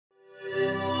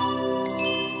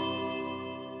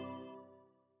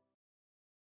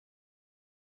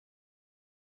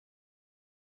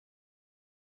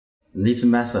This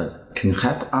method can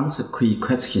help answer key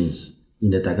questions in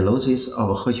the diagnosis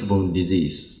of Hirschsprung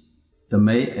disease. The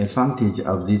main advantage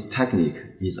of this technique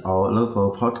is our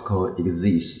local protocol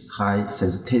exists high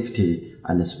sensitivity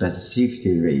and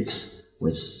specificity rates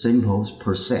with simple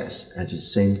process at the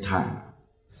same time.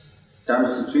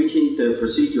 Demonstrating the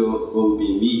procedure will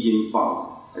be Mijing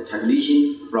Fang, a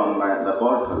technician from my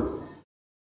laboratory.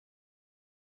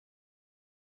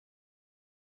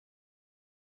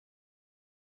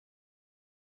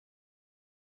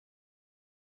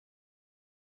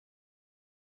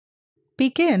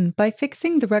 Begin by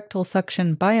fixing the rectal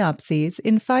suction biopsies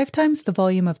in 5 times the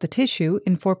volume of the tissue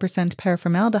in 4%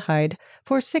 paraformaldehyde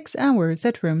for 6 hours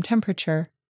at room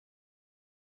temperature.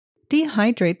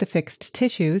 Dehydrate the fixed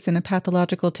tissues in a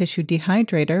pathological tissue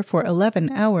dehydrator for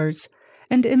 11 hours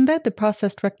and embed the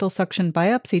processed rectal suction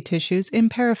biopsy tissues in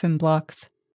paraffin blocks.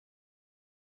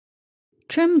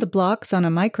 Trim the blocks on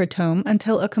a microtome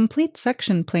until a complete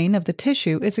section plane of the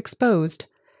tissue is exposed.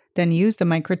 Then use the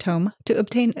microtome to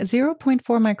obtain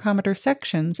 0.4 micrometer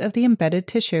sections of the embedded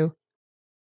tissue.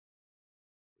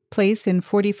 Place in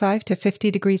 45 to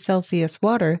 50 degrees Celsius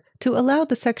water to allow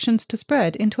the sections to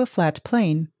spread into a flat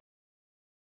plane.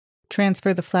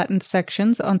 Transfer the flattened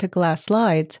sections onto glass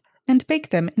slides and bake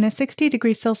them in a 60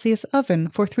 degrees Celsius oven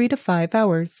for 3 to 5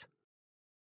 hours.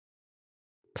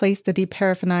 Place the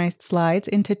deparaffinized slides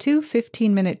into 2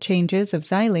 15-minute changes of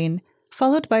xylene,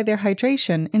 followed by their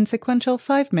hydration in sequential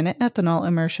 5-minute ethanol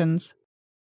immersions.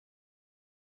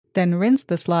 Then rinse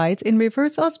the slides in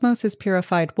reverse osmosis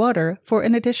purified water for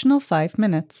an additional 5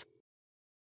 minutes.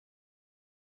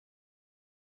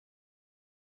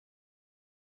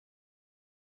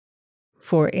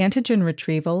 For antigen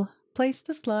retrieval, place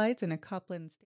the slides in a Copland